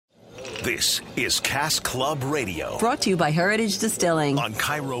This is Cask Club Radio. Brought to you by Heritage Distilling. On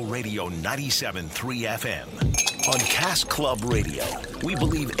Cairo Radio 97.3 FM. On Cask Club Radio, we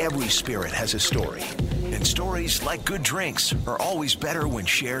believe every spirit has a story. And stories, like good drinks, are always better when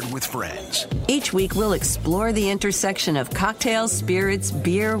shared with friends. Each week, we'll explore the intersection of cocktails, spirits,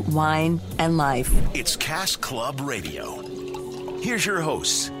 beer, wine, and life. It's Cask Club Radio. Here's your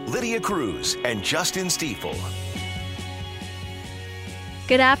hosts, Lydia Cruz and Justin Stiefel.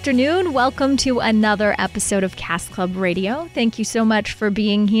 Good afternoon. Welcome to another episode of Cask Club Radio. Thank you so much for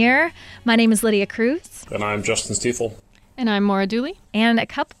being here. My name is Lydia Cruz. And I'm Justin Stiefel. And I'm Maura Dooley. And a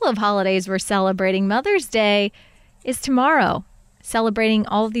couple of holidays we're celebrating. Mother's Day is tomorrow, celebrating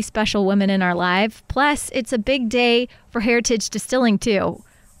all of these special women in our life. Plus, it's a big day for Heritage Distilling, too.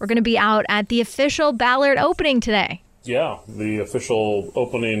 We're going to be out at the official Ballard opening today. Yeah, the official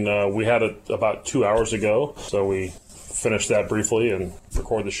opening, we had it about 2 hours ago, so we finish that briefly and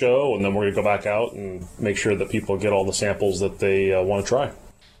record the show, and then we're going to go back out and make sure that people get all the samples that they want to try.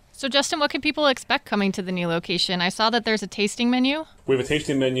 So, Justin, what can people expect coming to the new location? I saw that there's a tasting menu. We have a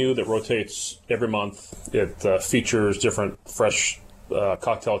tasting menu that rotates every month. It features different fresh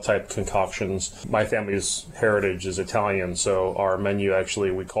cocktail-type concoctions. My family's heritage is Italian, so our menu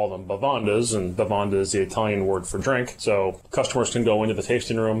actually, we call them bevandas, and bevanda is the Italian word for drink. So customers can go into the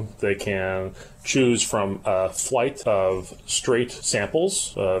tasting room. They can choose from a flight of straight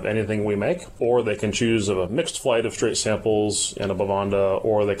samples of anything we make, or they can choose a mixed flight of straight samples and a bevanda,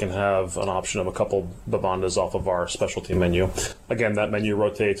 or they can have an option of a couple bevandas off of our specialty menu. Again, that menu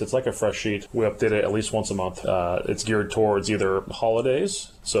rotates. It's like a fresh sheet. We update it at least once a month. It's geared towards either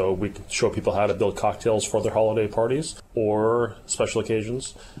holidays, so we can show people how to build cocktails for their holiday parties, or special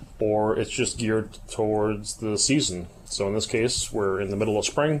occasions, or it's just geared towards the season. So in this case, we're in the middle of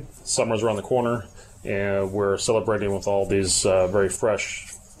spring, summer's around the corner, and we're celebrating with all these very fresh,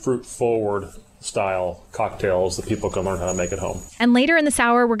 fruit-forward style cocktails that people can learn how to make at home. And later in this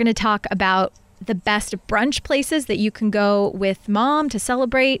hour, we're going to talk about the best brunch places that you can go with mom to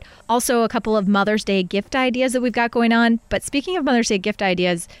celebrate. Also, a couple of Mother's Day gift ideas that we've got going on. But speaking of Mother's Day gift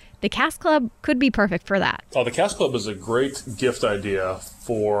ideas, the Cask Club could be perfect for that. Oh, the Cask Club is a great gift idea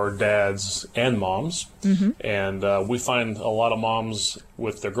for dads and moms. Mm-hmm. And we find a lot of moms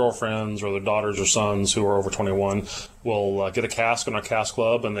with their girlfriends or their daughters or sons who are over 21 will get a cask in our Cask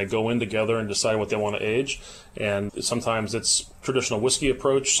Club, and they go in together and decide what they want to age. And sometimes it's traditional whiskey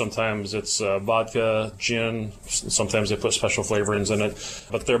approach. Sometimes it's vodka, gin. Sometimes they put special flavorings in it.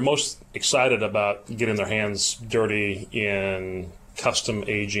 But they're most excited about getting their hands dirty in custom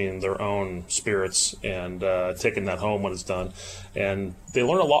aging their own spirits and taking that home when it's done. And they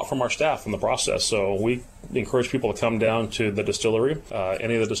learn a lot from our staff in the process. So we encourage people to come down to the distillery,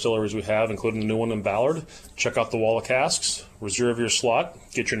 any of the distilleries we have, including the new one in Ballard. Check out the wall of casks, reserve your slot,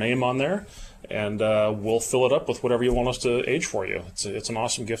 get your name on there, and we'll fill it up with whatever you want us to age for you. It's an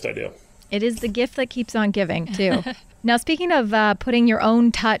awesome gift idea. It is the gift that keeps on giving, too. Now, speaking of putting your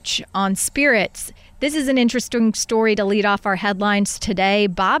own touch on spirits, this is an interesting story to lead off our headlines today.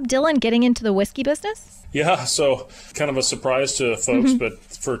 Bob Dylan getting into the whiskey business? Yeah, so kind of a surprise to folks, but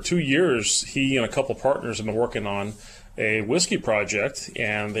for 2 years, he and a couple partners have been working on a whiskey project,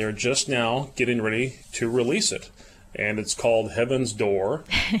 and they're just now getting ready to release it. And it's called Heaven's Door.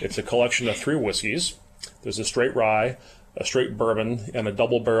 It's a collection of 3 whiskeys. There's a straight rye, a straight bourbon, and a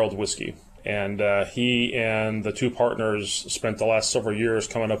double-barreled whiskey. And he and the 2 partners spent the last several years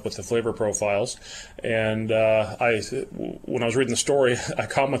coming up with the flavor profiles. And when I was reading the story, I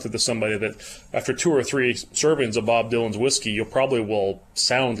commented to somebody that after 2 or 3 servings of Bob Dylan's whiskey, you probably will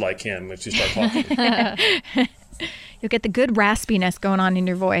sound like him if you start talking. You'll get the good raspiness going on in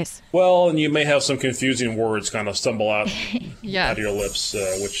your voice. Well, and you may have some confusing words kind of stumble out out of your lips,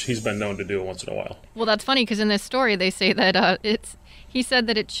 which he's been known to do once in a while. Well, that's funny because in this story they say that he said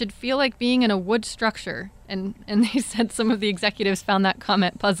that it should feel like being in a wood structure. And they said some of the executives found that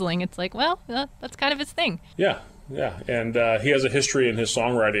comment puzzling. It's like, well, that's kind of his thing. Yeah. And he has a history in his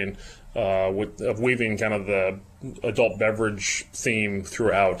songwriting of weaving kind of the adult beverage theme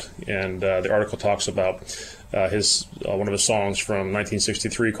throughout. And the article talks about his one of his songs from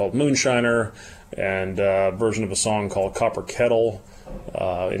 1963 called Moonshiner, and a version of a song called Copper Kettle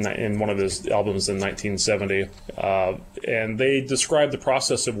in one of his albums in 1970. And they describe the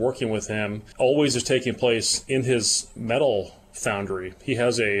process of working with him always as taking place in his metal foundry. He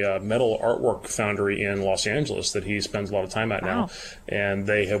has a metal artwork foundry in Los Angeles that he spends a lot of time at now. And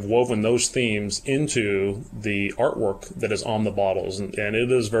they have woven those themes into the artwork that is on the bottles. And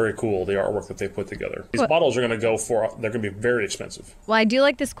it is very cool, the artwork that they put together. These bottles are going to they're going to be very expensive. Well, I do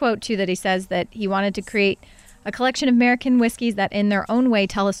like this quote, too, that he says that he wanted to create a collection of American whiskeys that in their own way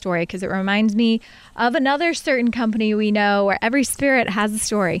tell a story, because it reminds me of another certain company we know where every spirit has a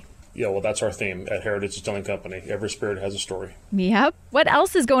story. Yeah, well, that's our theme at Heritage Distilling Company. Every spirit has a story. Yep. What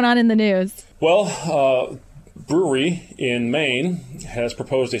else is going on in the news? Well, brewery in Maine has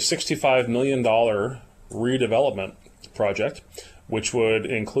proposed a $65 million redevelopment project, which would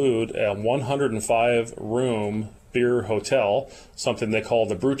include a 105-room beer hotel, something they call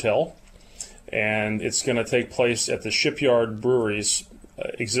the Brewtel, and it's going to take place at the Shipyard Brewery's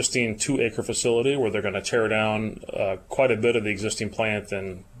existing 2-acre facility, where they're going to tear down quite a bit of the existing plant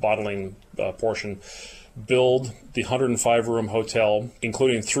and bottling portion, build the 105-room hotel,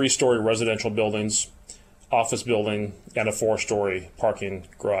 including 3-story residential buildings, office building, and a 4-story parking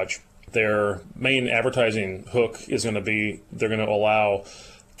garage. Their main advertising hook is going to be they're going to allow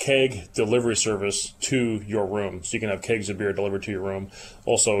keg delivery service to your room. So you can have kegs of beer delivered to your room.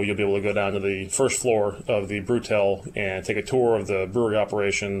 Also, you'll be able to go down to the first floor of the Brewtel and take a tour of the brewery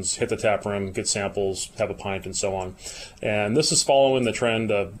operations, hit the tap room, get samples, have a pint, and so on. And this is following the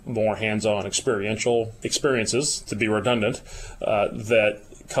trend of more hands-on experiential experiences, to be redundant, that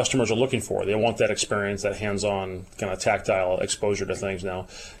customers are looking for. They want that experience, that hands-on kind of tactile exposure to things now.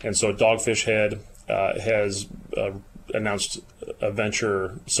 And so Dogfish Head has announced a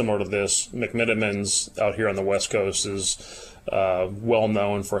venture similar to this. McMenamins out here on the West Coast is well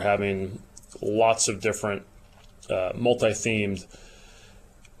known for having lots of different multi-themed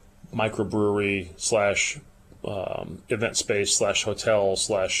microbrewery slash event space slash hotel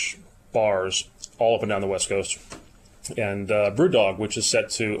slash bars all up and down the West Coast. And Brewdog, which is set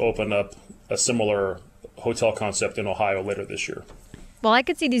to open up a similar hotel concept in Ohio later this year. Well, I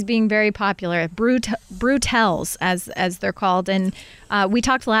could see these being very popular, Brewtels, as they're called. And we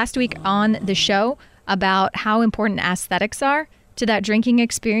talked last week on the show about how important aesthetics are to that drinking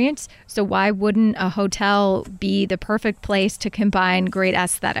experience. So why wouldn't a hotel be the perfect place to combine great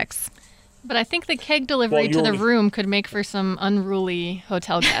aesthetics? But I think the keg delivery to the room could make for some unruly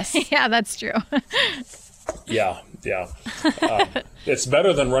hotel guests. Yeah, that's true. Yeah. It's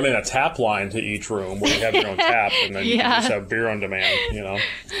better than running a tap line to each room where you have your own tap and then you can just have beer on demand,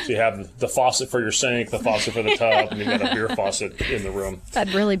 So you have the faucet for your sink, the faucet for the tub, and you've got a beer faucet in the room.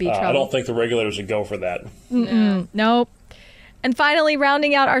 That'd really be trouble. I don't think the regulators would go for that. Nope. And finally,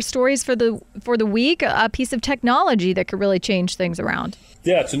 rounding out our stories for the week, a piece of technology that could really change things around.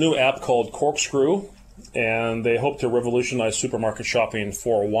 Yeah, it's a new app called Corkscrew, and they hope to revolutionize supermarket shopping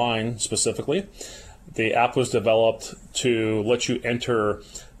for wine specifically. The app was developed to let you enter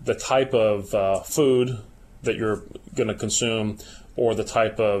the type of food that you're going to consume, or the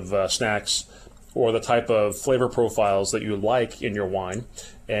type of snacks, or the type of flavor profiles that you like in your wine.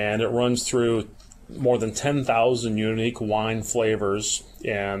 And it runs through more than 10,000 unique wine flavors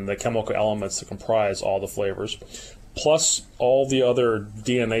and the chemical elements that comprise all the flavors, plus all the other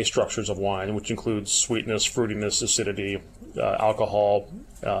DNA structures of wine, which includes sweetness, fruitiness, acidity, alcohol,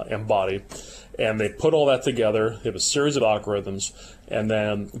 and body. And they put all that together. They have a series of algorithms, and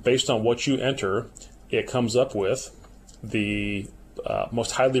then based on what you enter, it comes up with the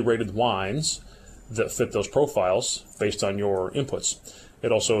most highly rated wines that fit those profiles based on your inputs.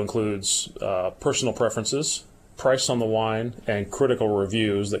 It also includes personal preferences, price on the wine, and critical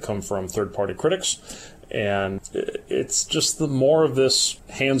reviews that come from third-party critics. And it's just the more of this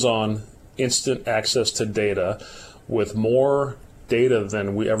hands-on, instant access to data with more data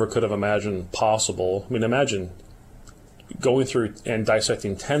than we ever could have imagined possible. I mean, imagine going through and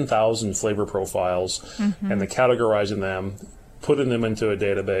dissecting 10,000 flavor profiles and then categorizing them, putting them into a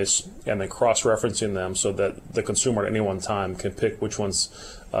database, and then cross-referencing them so that the consumer at any one time can pick which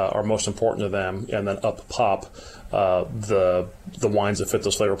ones are most important to them, and then up pop the wines that fit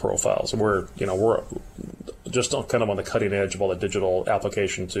those flavor profiles. And we're just kind of on the cutting edge of all the digital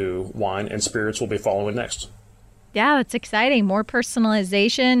application to wine, and spirits will be following next. Yeah, it's exciting. More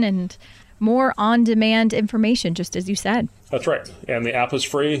personalization and more on-demand information, just as you said. That's right. And the app is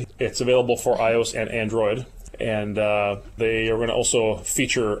free. It's available for iOS and Android. And they are going to also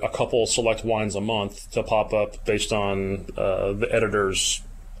feature a couple select wines a month to pop up based on the editor's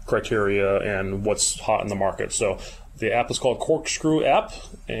criteria and what's hot in the market. So the app is called Corkscrew app,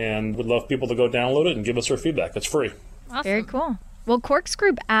 and we'd love people to go download it and give us their feedback. It's free. Awesome. Very cool. Well,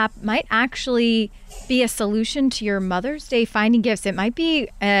 Corkscrew app might actually be a solution to your Mother's Day finding gifts. It might be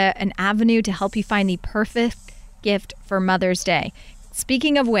an avenue to help you find the perfect gift for Mother's Day.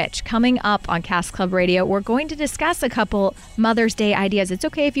 Speaking of which, coming up on Cask Club Radio, we're going to discuss a couple Mother's Day ideas. It's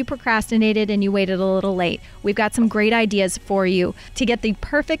okay if you procrastinated and you waited a little late. We've got some great ideas for you to get the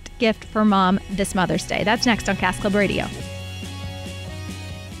perfect gift for Mom this Mother's Day. That's next on Cask Club Radio.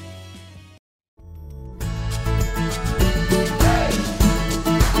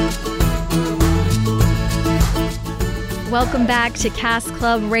 Welcome back to Cask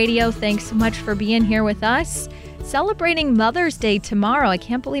Club Radio. Thanks so much for being here with us. Celebrating Mother's Day tomorrow. I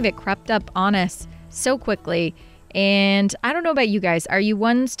can't believe it crept up on us so quickly. And I don't know about you guys. Are you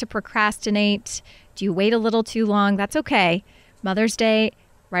ones to procrastinate? Do you wait a little too long? That's okay. Mother's Day,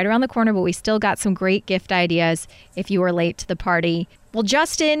 right around the corner, but we still got some great gift ideas if you were late to the party. Well,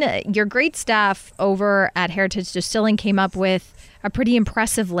 Justin, your great staff over at Heritage Distilling came up with a pretty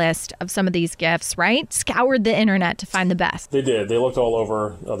impressive list of some of these gifts, right? Scoured the internet to find the best. They did. They looked all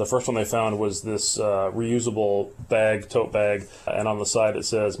over. The first one they found was this reusable tote bag, and on the side it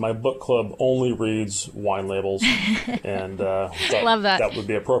says, "My book club only reads wine labels." And love that. That would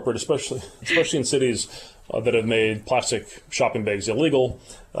be appropriate, especially in cities that have made plastic shopping bags illegal.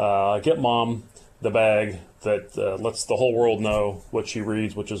 Get mom the bag that lets the whole world know what she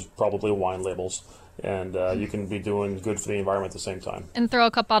reads, which is probably wine labels. And you can be doing good for the environment at the same time. And throw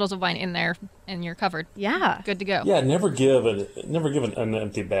a couple bottles of wine in there, and you're covered. Yeah. Good to go. Yeah, never give an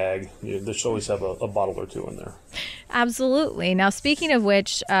empty bag. There should always have a bottle or two in there. Absolutely. Now, speaking of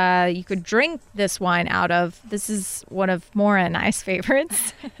which, you could drink this wine out of, this is one of Maura and I's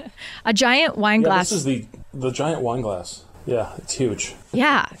favorites, a giant wine glass. This is the giant wine glass. Yeah, it's huge.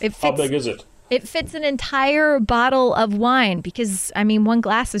 Yeah. How big is it? It fits an entire bottle of wine because, I mean, one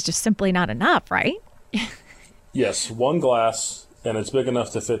glass is just simply not enough, right? Yes, one glass, and it's big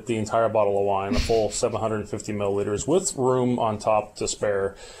enough to fit the entire bottle of wine, a full 750 milliliters, with room on top to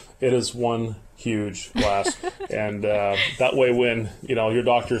spare. It is one huge glass, and that way when your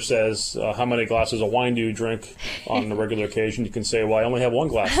doctor says, how many glasses of wine do you drink on a regular occasion, you can say, well, I only have one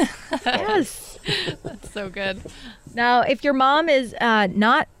glass. Yes. That's so good. Now, if your mom is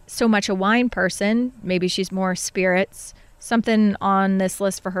not so much a wine person, maybe she's more spirits, something on this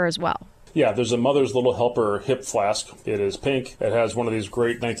list for her as well. Yeah, there's a Mother's Little Helper hip flask. It is pink. It has one of these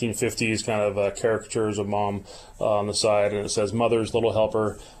great 1950s kind of caricatures of mom on the side, and it says Mother's Little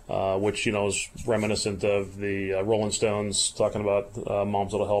Helper, which, is reminiscent of the Rolling Stones talking about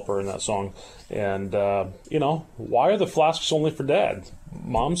Mom's Little Helper in that song. And, why are the flasks only for Dad?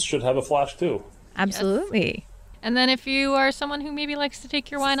 Moms should have a flask too. Absolutely. Yes. And then if you are someone who maybe likes to take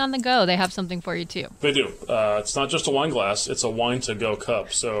your wine on the go, they have something for you too. They do. It's not just a wine glass, it's a wine-to-go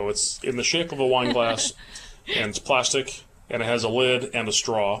cup. So it's in the shape of a wine glass, and it's plastic, and it has a lid and a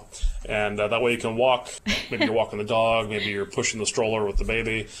straw. And that way you can walk. Maybe you're walking the dog, maybe you're pushing the stroller with the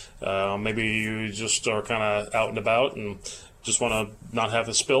baby. Maybe you just are kind of out and about and just want to not have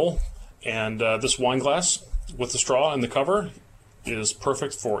a spill. And this wine glass with the straw and the cover is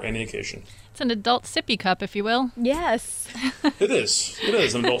perfect for any occasion. It's an adult sippy cup, if you will. Yes. It is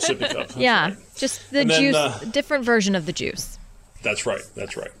an adult sippy cup. That's yeah, right. just the juice, different version of the juice. That's right.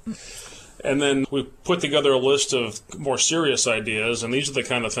 And then we put together a list of more serious ideas, and these are the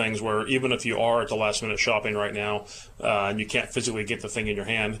kind of things where even if you are at the last minute shopping right now and you can't physically get the thing in your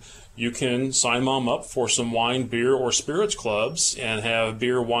hand, you can sign mom up for some wine, beer, or spirits clubs and have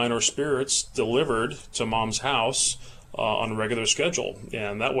beer, wine, or spirits delivered to mom's house on a regular schedule.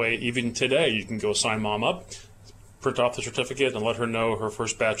 And that way, even today, you can go sign mom up, print off the certificate, and let her know her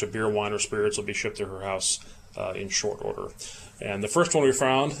first batch of beer, wine, or spirits will be shipped to her house in short order. And the first one we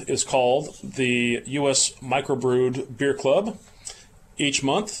found is called the U.S. Microbrewed Beer Club. Each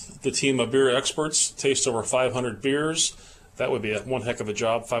month, the team of beer experts taste over 500 beers. That would be one heck of a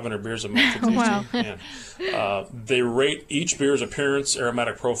job, 500 beers a month. Wow. They rate each beer's appearance,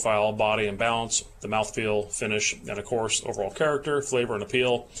 aromatic profile, body and balance, the mouthfeel, finish, and of course, overall character, flavor, and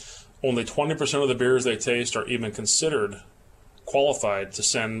appeal. Only 20% of the beers they taste are even considered qualified to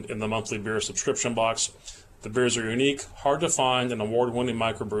send in the monthly beer subscription box. The beers are unique, hard to find, and award-winning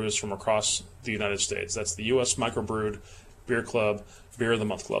microbrews from across the United States. That's the U.S. Microbrewed Beer Club, Beer of the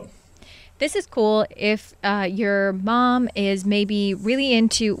Month Club. This is cool if your mom is maybe really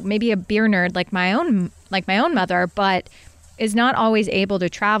into maybe a beer nerd like my own mother, but is not always able to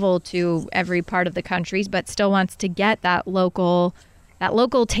travel to every part of the country, but still wants to get that local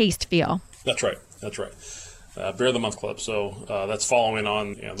taste feel. That's right. Beer of the Month Club. So that's following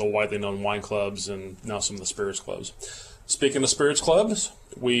on the widely known wine clubs and now some of the spirits clubs. Speaking of spirits clubs,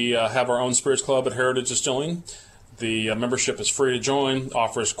 we have our own spirits club at Heritage Distilling. The membership is free to join,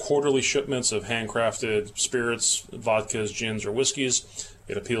 offers quarterly shipments of handcrafted spirits, vodkas, gins, or whiskeys.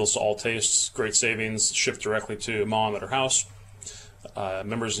 It appeals to all tastes, great savings, shipped directly to mom at her house.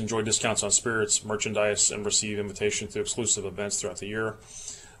 Members enjoy discounts on spirits, merchandise, and receive invitations to exclusive events throughout the year.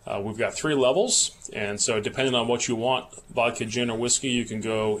 We've got 3 levels, and so depending on what you want, vodka, gin, or whiskey, you can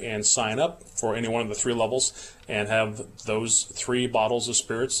go and sign up for any one of the 3 levels and have those 3 bottles of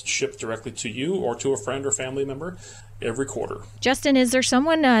spirits shipped directly to you or to a friend or family member every quarter. Justin, is there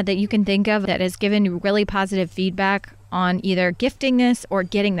someone that you can think of that has given you really positive feedback on either gifting this or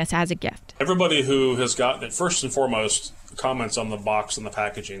getting this as a gift? Everybody who has gotten it, first and foremost, comments on the box and the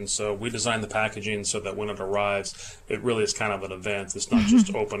packaging. So we designed the packaging so that when it arrives, it really is kind of an event. It's not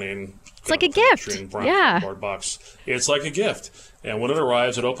just opening. It's like a gift. Yeah. Box. It's like a gift. And when it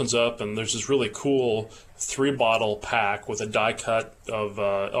arrives, it opens up, and there's this really cool 3-bottle pack with a die cut of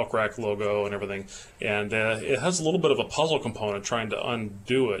Elk Rack logo and everything. And it has a little bit of a puzzle component trying to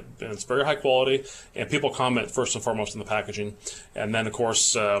undo it. And it's very high quality, and people comment first and foremost on the packaging. And then, of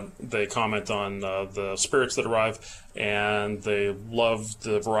course, they comment on the spirits that arrive, and they love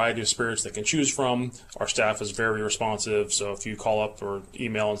the variety of spirits they can choose from. Our staff is very responsive, so if you call up or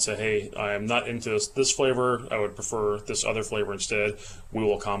email and say, hey, I am not into this flavor, I would prefer this other flavor instead, we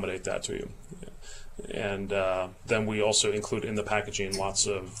will accommodate that to you. And then we also include in the packaging lots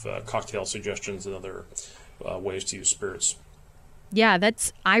of cocktail suggestions and other ways to use spirits. Yeah,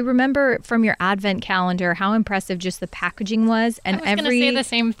 I remember from your advent calendar how impressive just the packaging was. And I was going to say the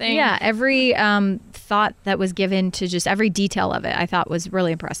same thing. Yeah, every thought that was given to just every detail of it, I thought was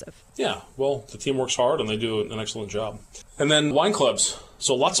really impressive. Yeah, well, the team works hard and they do an excellent job. And then wine clubs.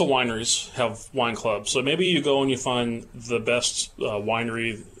 So lots of wineries have wine clubs. So maybe you go and you find the best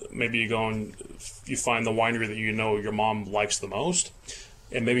winery. Maybe you go and you find the winery that you know your mom likes the most,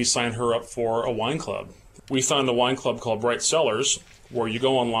 and maybe sign her up for a wine club. We found a wine club called Bright Cellars, where you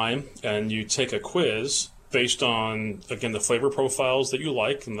go online and you take a quiz based on, again, the flavor profiles that you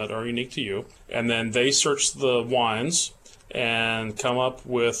like and that are unique to you. And then they search the wines and come up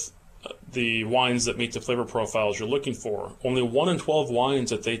with the wines that meet the flavor profiles you're looking for. Only 1 in 12 wines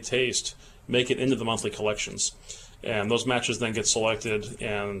that they taste make it into the monthly collections. And those matches then get selected,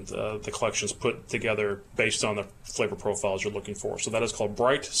 and the collection's put together based on the flavor profiles you're looking for. So that is called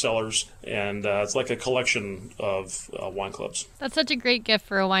Bright Cellars, and it's like a collection of wine clubs. That's such a great gift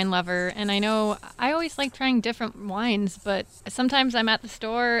for a wine lover. And I know I always like trying different wines, but sometimes I'm at the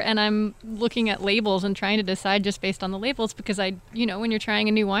store and I'm looking at labels and trying to decide just based on the labels, because when you're trying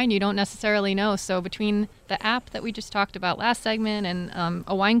a new wine, you don't necessarily know. So between the app that we just talked about last segment and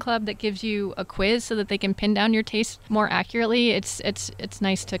a wine club that gives you a quiz so that they can pin down your taste more accurately, it's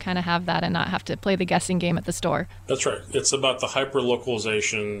nice to kind of have that and not have to play the guessing game at the store. That's right. It's about the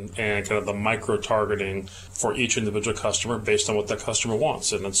hyper-localization and kind of the micro-targeting for each individual customer based on what the customer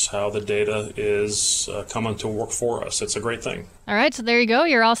wants, and it's how the data is coming to work for us. It's a great thing. All right, so there you go.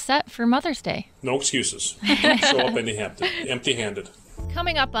 You're all set for Mother's Day. No excuses. Show up empty-handed.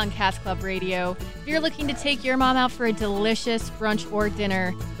 Coming up on Cask Club Radio, if you're looking to take your mom out for a delicious brunch or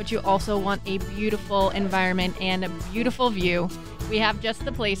dinner, but you also want a beautiful environment and a beautiful view, we have just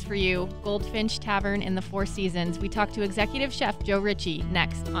the place for you, Goldfinch Tavern in the Four Seasons. We talk to Executive Chef Joe Ritchie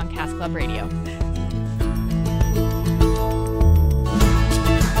next on Cask Club Radio.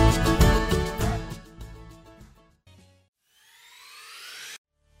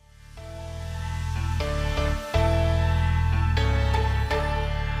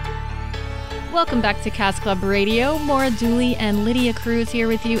 Welcome back to Cask Club Radio. Maura Dooley and Lydia Cruz here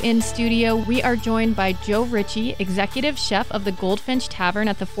with you in studio. We are joined by Joe Ritchie, Executive Chef of the Goldfinch Tavern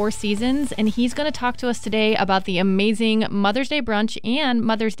at the Four Seasons, and he's going to talk to us today about the amazing Mother's Day brunch and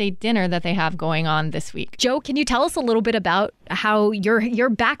Mother's Day dinner that they have going on this week. Joe, can you tell us a little bit about how your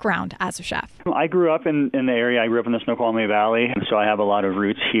background as a chef? I grew up in the area. I grew up in the Snoqualmie Valley, so I have a lot of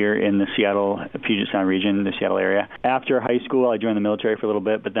roots here in the Seattle, Puget Sound region, the Seattle area. After high school, I joined the military for a little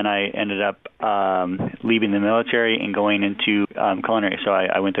bit, but then I ended up leaving the military and going into culinary. So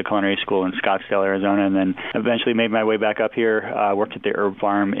I went to culinary school in Scottsdale, Arizona, and then eventually made my way back up here. Worked at the herb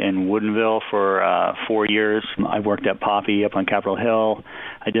farm in Woodinville for 4 years. I worked at Poppy up on Capitol Hill.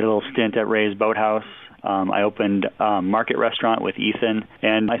 I did a little stint at Ray's Boathouse. I opened a market restaurant with Ethan,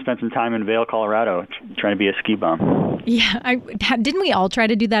 and I spent some time in Vail, Colorado, trying to be a ski bum. Yeah, didn't we all try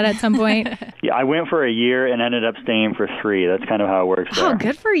to do that at some point? Yeah, I went for a year and ended up staying for 3. That's kind of how it works there. Oh,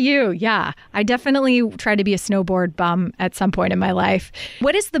 good for you. Yeah, I definitely tried to be a snowboard bum at some point in my life.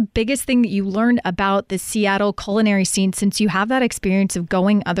 What is the biggest thing that you learned about the Seattle culinary scene since you have that experience of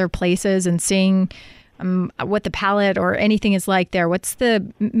going other places and seeing what the palate or anything is like there? What's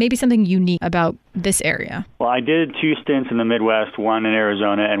maybe something unique about this area? Well, I did 2 stints in the Midwest, one in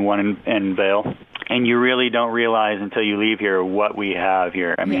Arizona and one in Vail. And you really don't realize until you leave here what we have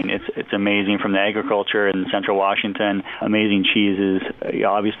here. I mean, it's amazing, from the agriculture in Central Washington, amazing cheeses,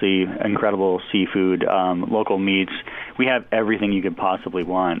 obviously incredible seafood, local meats. We have everything you could possibly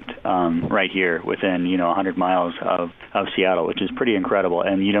want right here within 100 miles of Seattle, which is pretty incredible.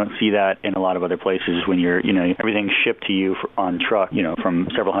 And you don't see that in a lot of other places when you're everything's shipped to you on truck from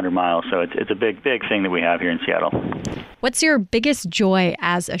several hundred miles. So it's a big thing that we have here in Seattle. What's your biggest joy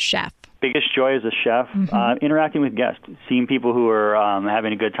as a chef? Biggest joy as a chef, interacting with guests, seeing people who are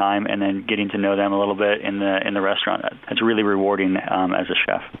having a good time, and then getting to know them a little bit in the restaurant. That's really rewarding as a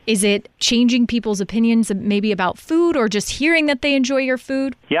chef. Is it changing people's opinions maybe about food, or just hearing that they enjoy your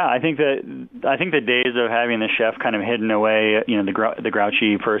food? Yeah, I think the days of having the chef kind of hidden away, the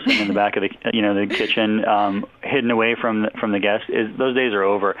grouchy person in the back of the kitchen, hidden away from the guest, those days are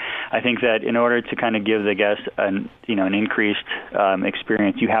over. I think that in order to kind of give the guest an increased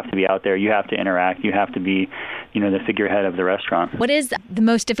experience, you have to be out there, you have to interact, you have to be, the figurehead of the restaurant. What is the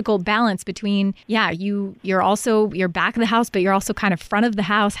most difficult balance between, you're back of the house, but you're also kind of front of the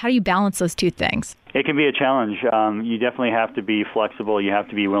house? How do you balance those two things? It can be a challenge. You definitely have to be flexible. You have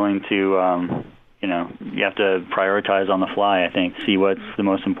to be willing to, you have to prioritize on the fly, I think, see what's the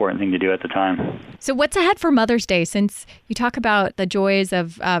most important thing to do at the time. So what's ahead for Mother's Day? Since you talk about the joys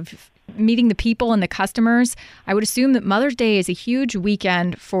of meeting the people and the customers, I would assume that Mother's Day is a huge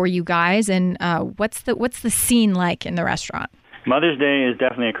weekend for you guys. And what's the scene like in the restaurant? Mother's Day is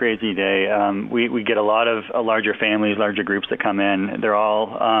definitely a crazy day. We get a lot of larger families, larger groups that come in. They're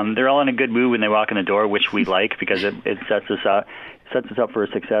all in a good mood when they walk in the door, which we like because it sets us up for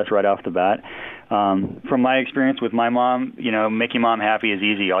success right off the bat. From my experience with my mom, making mom happy is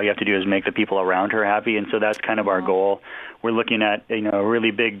easy. All you have to do is make the people around her happy, and so that's kind of our goal. We're looking at a really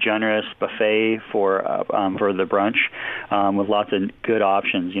big, generous buffet for the brunch with lots of good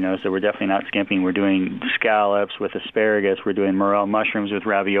options. So we're definitely not skimping. We're doing scallops with asparagus. We're doing morel mushrooms with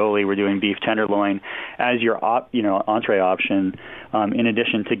ravioli. We're doing beef tenderloin as your entree option, in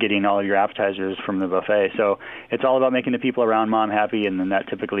addition to getting all of your appetizers from the buffet. So it's all about making the people around mom happy, and then that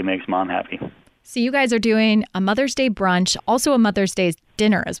typically makes mom happy. So you guys are doing a Mother's Day brunch, also a Mother's Day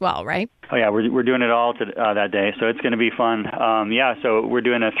dinner as well, right? Oh, yeah, we're doing it all that day, so it's going to be fun. So we're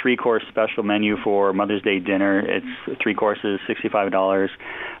doing a 3-course special menu for Mother's Day dinner. It's 3 courses, $65.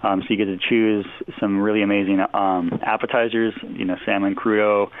 So you get to choose some really amazing appetizers, salmon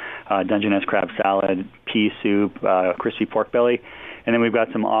crudo, Dungeness crab salad, pea soup, crispy pork belly. And then we've got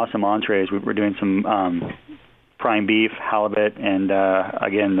some awesome entrees. We're doing some prime beef, halibut, and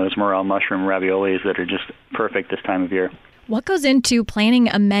again, those morel mushroom raviolis that are just perfect this time of year. What goes into planning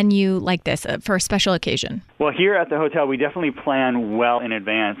a menu like this for a special occasion? Well, here at the hotel, we definitely plan well in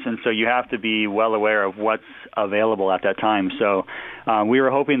advance, and so you have to be well aware of what's available at that time. So we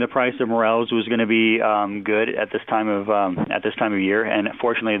were hoping the price of morels was going to be good at this time of year, and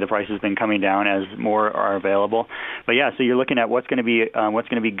fortunately, the price has been coming down as more are available. But yeah, so you're looking at what's going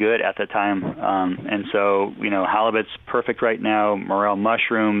to be good at the time, and so halibut's perfect right now. Morel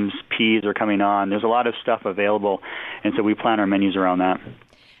mushrooms, peas are coming on. There's a lot of stuff available, and so we plan our menus around that.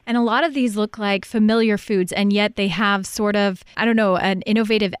 And a lot of these look like familiar foods, and yet they have sort of, an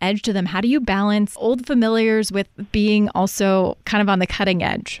innovative edge to them. How do you balance old familiars with being also kind of on the cutting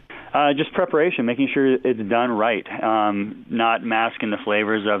edge? Just preparation, making sure it's done right, not masking the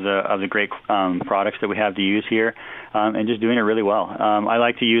flavors of the great products that we have to use here, and just doing it really well. I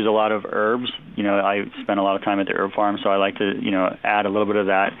like to use a lot of herbs. I spend a lot of time at the herb farm, so I like to add a little bit of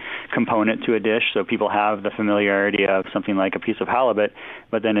that component to a dish so people have the familiarity of something like a piece of halibut,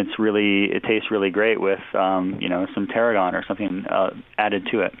 but then it tastes really great with some tarragon or something added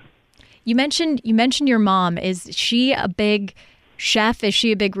to it. You mentioned your mom. Is she a big chef? Is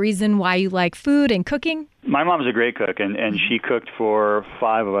she a big reason why you like food and cooking? My mom's a great cook, and she cooked for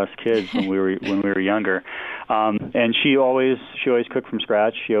 5 of us kids when we were younger. And she always cooked from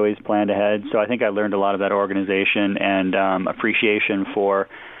scratch. She always planned ahead. So I think I learned a lot of that organization and appreciation for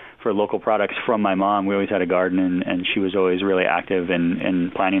local products from my mom. We always had a garden, and she was always really active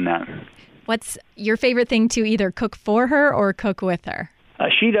in planning that. What's your favorite thing to either cook for her or cook with her?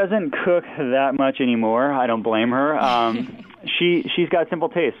 She doesn't cook that much anymore. I don't blame her. She's got simple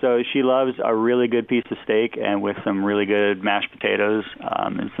taste, so she loves a really good piece of steak and with some really good mashed potatoes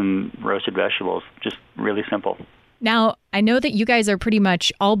and some roasted vegetables. Just really simple. Now, I know that you guys are pretty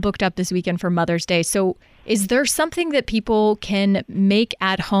much all booked up this weekend for Mother's Day. So is there something that people can make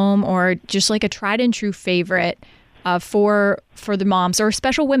at home or just like a tried and true favorite for the moms or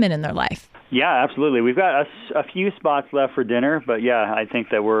special women in their life? Yeah, absolutely. We've got a few spots left for dinner, but yeah, I think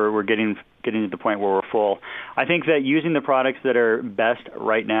that we're getting to the point where we're full. I think that using the products that are best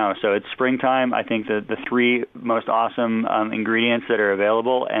right now, so it's springtime, I think that the 3 most awesome ingredients that are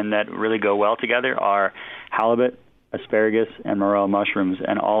available and that really go well together are halibut, asparagus, and morel mushrooms,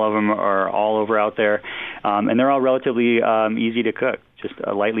 and all of them are all over out there, and they're all relatively easy to cook. Just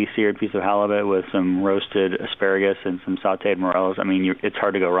a lightly seared piece of halibut with some roasted asparagus and some sautéed morels. I mean, it's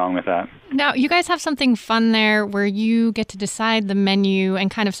hard to go wrong with that. Now, you guys have something fun there where you get to decide the menu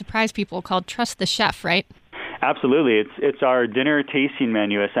and kind of surprise people called Trust the Chef, right? Absolutely. It's our dinner tasting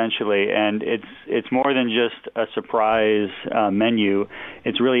menu, essentially, and it's more than just a surprise menu.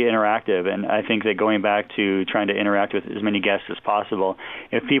 It's really interactive, and I think that going back to trying to interact with as many guests as possible,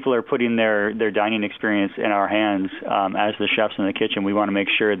 if people are putting their dining experience in our hands as the chefs in the kitchen, we want to make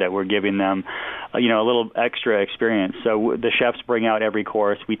sure that we're giving them a little extra experience. So the chefs bring out every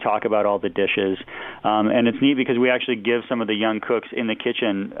course. We talk about all the dishes, and it's neat because we actually give some of the young cooks in the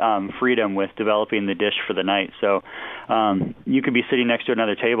kitchen freedom with developing the dish for the night. So you could be sitting next to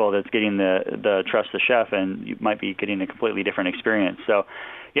another table that's getting the trust the chef, and you might be getting a completely different experience. So,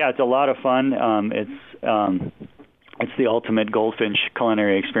 yeah, it's a lot of fun. It's the ultimate Goldfinch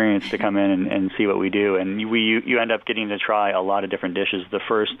culinary experience to come in and see what we do, and you end up getting to try a lot of different dishes. The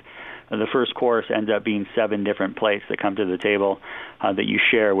first course ends up being 7 different plates that come to the table that you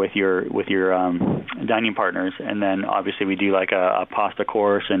share with your dining partners, and then obviously we do like a pasta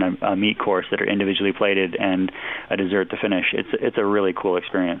course and a meat course that are individually plated, and a dessert to finish. It's a really cool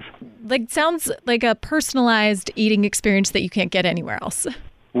experience. Sounds like a personalized eating experience that you can't get anywhere else.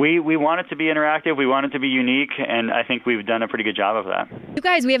 We want it to be interactive. We want it to be unique, and I think we've done a pretty good job of that. You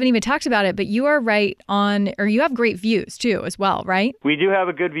guys, we haven't even talked about it, but you are you have great views too as well, right? We do have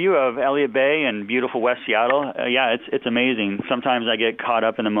a good view of Elliott Bay and beautiful West Seattle. It's amazing. Sometimes I get caught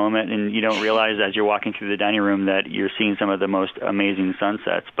up in the moment, and you don't realize as you're walking through the dining room that you're seeing some of the most amazing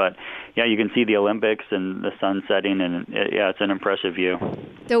sunsets. But yeah, you can see the Olympics and the sun setting, and it's an impressive view.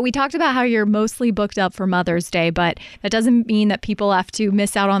 So we talked about how you're mostly booked up for Mother's Day, but that doesn't mean that people have to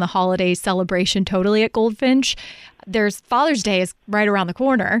miss out on the holiday celebration totally at Goldfinch. There's Father's Day is right around the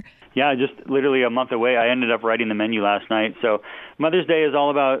corner. Yeah, just literally a month away. I ended up writing the menu last night. So Mother's Day is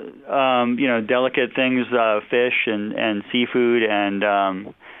all about delicate things, fish and seafood, and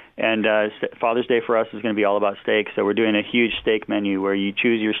Father's Day for us is going to be all about steak. So we're doing a huge steak menu where you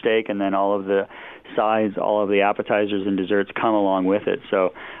choose your steak, and then all of the sides, all of the appetizers and desserts come along with it.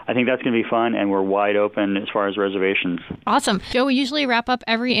 So I think that's going to be fun, and we're wide open as far as reservations. Awesome. Joe, we usually wrap up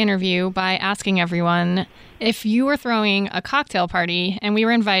every interview by asking everyone, if you were throwing a cocktail party and we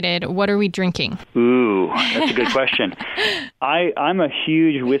were invited, what are we drinking? Ooh, that's a good question. I'm a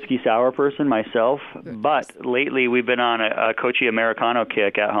huge whiskey sour person myself, but lately we've been on a Cocchi Americano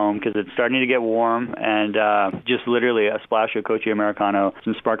kick at home because it's starting to get warm, and just literally a splash of Cocchi Americano,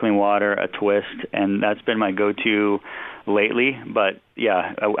 some sparkling water, a twist, and that's been my go-to lately. But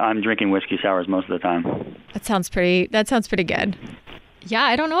yeah, I'm drinking whiskey sours most of the time. That sounds pretty good. Yeah,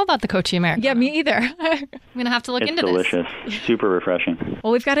 I don't know about the Cocchi Americano. Yeah, me either. I'm going to have to look into this. It's delicious. Super refreshing.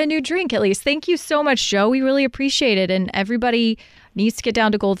 Well, we've got a new drink at least. Thank you so much, Joe. We really appreciate it. And everybody needs to get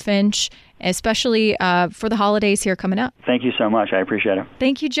down to Goldfinch, especially for the holidays here coming up. Thank you so much. I appreciate it.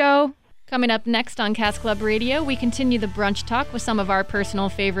 Thank you, Joe. Coming up next on Cask Club Radio, we continue the brunch talk with some of our personal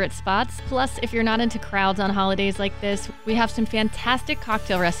favorite spots. Plus, if you're not into crowds on holidays like this, we have some fantastic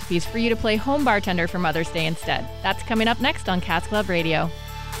cocktail recipes for you to play home bartender for Mother's Day instead. That's coming up next on Cask Club Radio.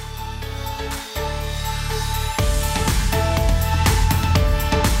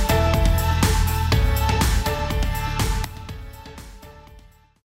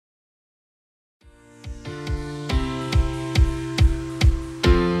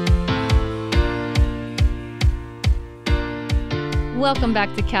 Welcome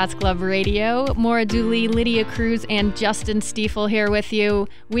back to Cask Club Radio. Maura Dooley, Lydia Cruz, and Justin Stiefel here with you.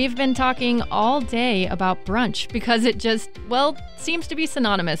 We've been talking all day about brunch because it just, seems to be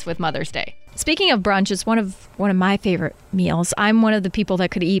synonymous with Mother's Day. Speaking of brunch, it's one of my favorite meals. I'm one of the people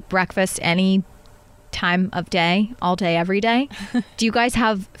that could eat breakfast any time of day, all day, every day. Do you guys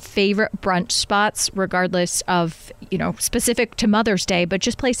have favorite brunch spots, regardless of, specific to Mother's Day, but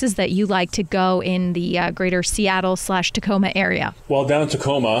just places that you like to go in the greater Seattle/Tacoma area? Well, down in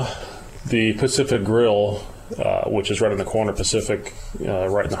Tacoma, the Pacific Grill, which is right in the corner, Pacific,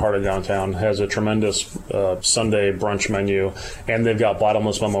 right in the heart of downtown, has a tremendous Sunday brunch menu, and they've got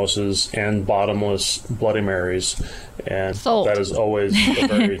bottomless mimosas and bottomless Bloody Marys. And that is always a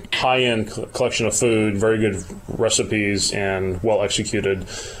very high-end collection of food, very good recipes, and well-executed,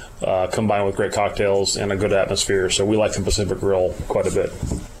 combined with great cocktails and a good atmosphere. So we like the Pacific Grill quite a bit.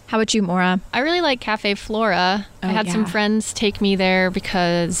 How about you, Maura? I really like Cafe Flora. I had some friends take me there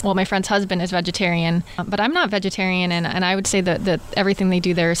because, my friend's husband is vegetarian, but I'm not vegetarian, and I would say that everything they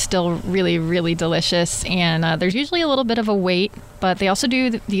do there is still really, really delicious, and there's usually a little bit of a wait, but they also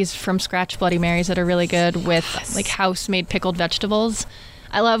do these from-scratch Bloody Marys that are really good with house-made pickled vegetables.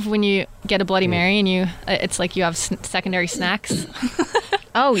 I love when you get a Bloody Mary and it's like you have secondary snacks.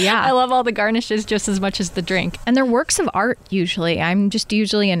 Oh, yeah. I love all the garnishes just as much as the drink. And they're works of art, usually. I'm just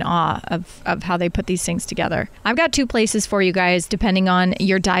usually in awe of how they put these things together. I've got 2 places for you guys, depending on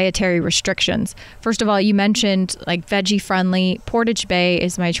your dietary restrictions. First of all, you mentioned like veggie-friendly. Portage Bay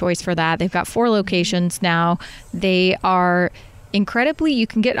is my choice for that. They've got 4 locations now. They are incredibly, you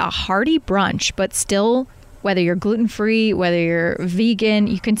can get a hearty brunch, but still, whether you're gluten-free, whether you're vegan,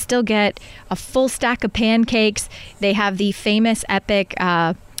 you can still get a full stack of pancakes. They have the famous Epic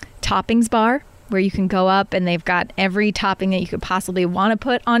toppings bar where you can go up and they've got every topping that you could possibly want to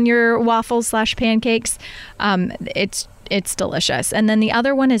put on your waffles/pancakes. It's delicious. And then the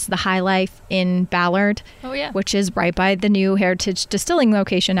other one is the High Life in Ballard, which is right by the new Heritage Distilling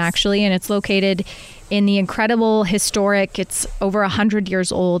location, actually. And it's located in the incredible historic, it's over 100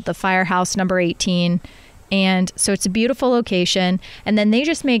 years old, the Firehouse number 18. And so it's a beautiful location. And then they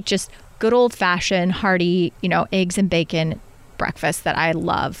just make just good old-fashioned, hearty, eggs and bacon breakfast that I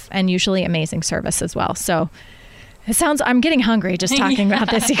love, and usually amazing service as well. So I'm getting hungry just talking about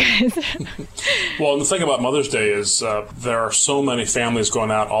this, you guys. Well, and the thing about Mother's Day is there are so many families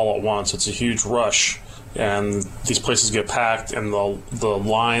going out all at once. It's a huge rush. And these places get packed, and the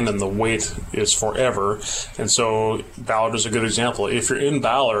line and the wait is forever. And so Ballard is a good example. If you're in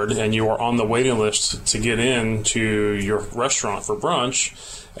Ballard and you are on the waiting list to get in to your restaurant for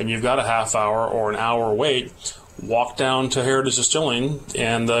brunch, and you've got a half hour or an hour wait, walk down to Heritage Distilling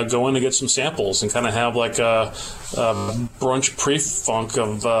and go in to get some samples and kind of have like a brunch pre-funk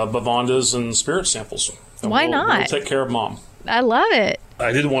of Bavondas and spirit samples. And Why not? We'll take care of Mom. I love it.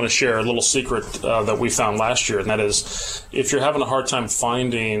 I did want to share a little secret that we found last year, and that is if you're having a hard time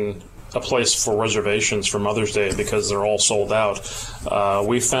finding a place for reservations for Mother's Day because they're all sold out,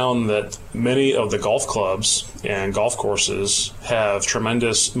 we found that many of the golf clubs and golf courses have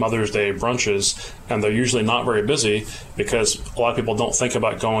tremendous Mother's Day brunches, and they're usually not very busy because a lot of people don't think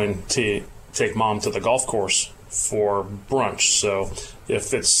about going to take Mom to the golf course for brunch. So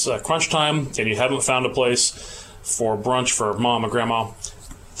if it's crunch time and you haven't found a place for brunch for Mom and Grandma,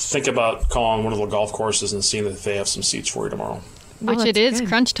 think about calling one of the golf courses and seeing if they have some seats for you tomorrow. Which it is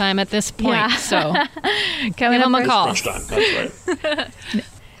crunch time at this point, so give them a call. Crunch time, that's right.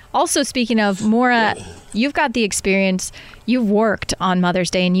 Also, speaking of, Maura, you've got the experience. You've worked on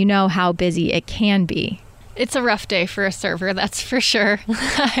Mother's Day, and you know how busy it can be. It's a rough day for a server, that's for sure.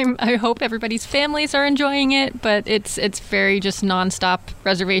 I hope everybody's families are enjoying it, but it's very just nonstop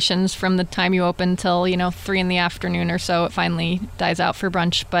reservations from the time you open till 3 in the afternoon or so. It finally dies out for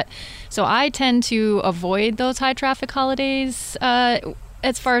brunch. But so I tend to avoid those high traffic holidays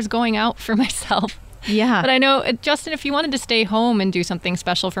as far as going out for myself. Yeah. But I know, Justin, if you wanted to stay home and do something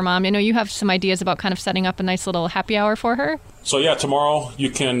special for Mom, I know you have some ideas about kind of setting up a nice little happy hour for her. So yeah, tomorrow you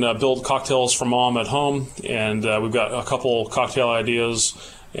can build cocktails for Mom at home, and we've got a couple cocktail ideas,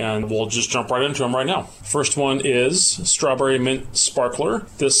 and we'll just jump right into them right now. First one is Strawberry Mint Sparkler.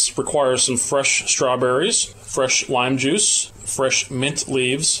 This requires some fresh strawberries, fresh lime juice, fresh mint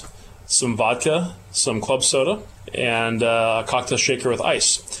leaves, some vodka, some club soda, and a cocktail shaker with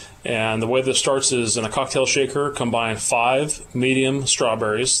ice. And the way this starts is in a cocktail shaker, combine 5 medium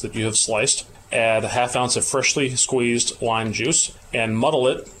strawberries that you have sliced, add a half ounce of freshly squeezed lime juice, and muddle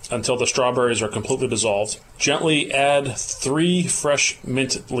it until the strawberries are completely dissolved. Gently add 3 fresh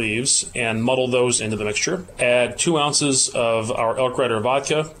mint leaves and muddle those into the mixture. Add 2 ounces of our Elk Rider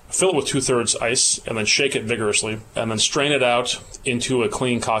vodka, fill it with 2/3 ice, and then shake it vigorously. And then strain it out into a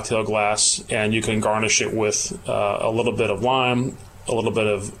clean cocktail glass, and you can garnish it with a little bit of lime, a little bit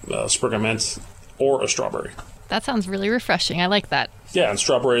of sprig of mint, or a strawberry. That sounds really refreshing. I like that. Yeah, and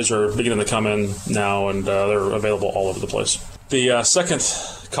strawberries are beginning to come in now, and they're available all over the place. The second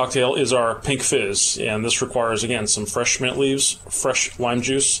cocktail is our Pink Fizz, and this requires, again, some fresh mint leaves, fresh lime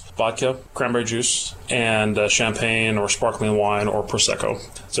juice, vodka, cranberry juice, and champagne or sparkling wine or Prosecco.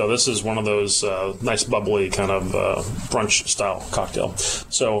 So this is one of those nice bubbly kind of brunch-style cocktail.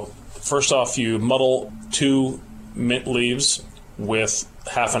 So first off, you muddle 2 mint leaves with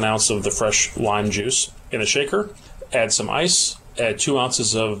half an ounce of the fresh lime juice in a shaker. Add some ice. Add 2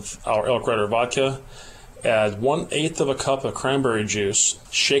 ounces of our Elk Rider vodka. Add 1/8 of a cup of cranberry juice.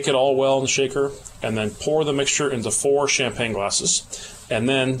 Shake it all well in the shaker, and then pour the mixture into 4 champagne glasses. And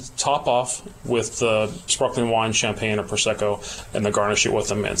then top off with the sparkling wine, champagne, or Prosecco, and then garnish it with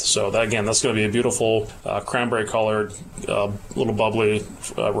the mint. So that, again, that's going to be a beautiful cranberry-colored, little bubbly,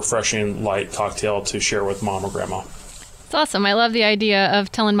 refreshing, light cocktail to share with Mom or Grandma. It's awesome. I love the idea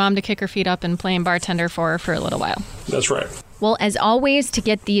of telling Mom to kick her feet up and playing bartender for her for a little while. That's right. Well, as always, to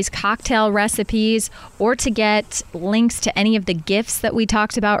get these cocktail recipes or to get links to any of the gifts that we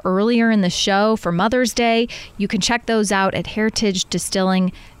talked about earlier in the show for Mother's Day, you can check those out at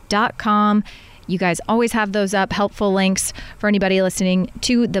heritagedistilling.com. You guys always have those up, helpful links for anybody listening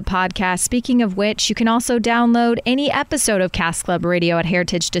to the podcast. Speaking of which, you can also download any episode of Cask Club Radio at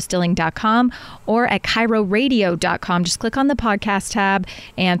heritagedistilling.com or at KairoRadio.com. Just click on the podcast tab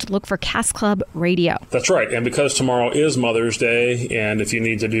and look for Cask Club Radio. That's right. And because tomorrow is Mother's Day, and if you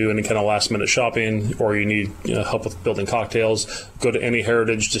need to do any kind of last-minute shopping or you need help with building cocktails, go to any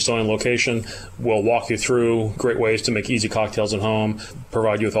Heritage Distilling location. We'll walk you through great ways to make easy cocktails at home,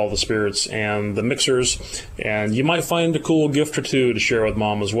 provide you with all the spirits and the mixers, and you might find a cool gift or two to share with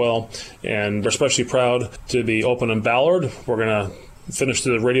Mom as well. And we're especially proud to be open in Ballard. We're going to finish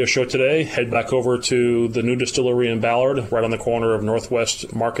the radio show today, head back over to the new distillery in Ballard, right on the corner of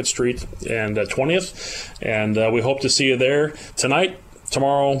Northwest Market Street and 20th. And we hope to see you there tonight,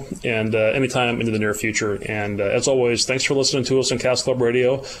 tomorrow, and anytime into the near future. And as always, thanks for listening to us on Cask Club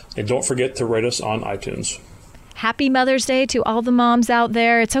Radio, and don't forget to rate us on iTunes. Happy Mother's Day to all the moms out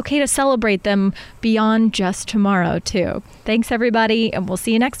there. It's okay to celebrate them beyond just tomorrow, too. Thanks, everybody, and we'll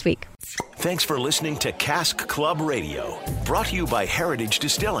see you next week. Thanks for listening to Cask Club Radio, brought to you by Heritage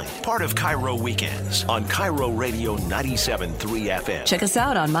Distilling, part of Cairo Weekends on Cairo Radio 97.3 FM. Check us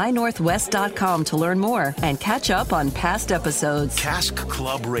out on mynorthwest.com to learn more and catch up on past episodes. Cask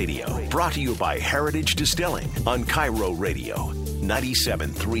Club Radio, brought to you by Heritage Distilling on Cairo Radio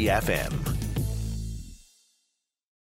 97.3 FM.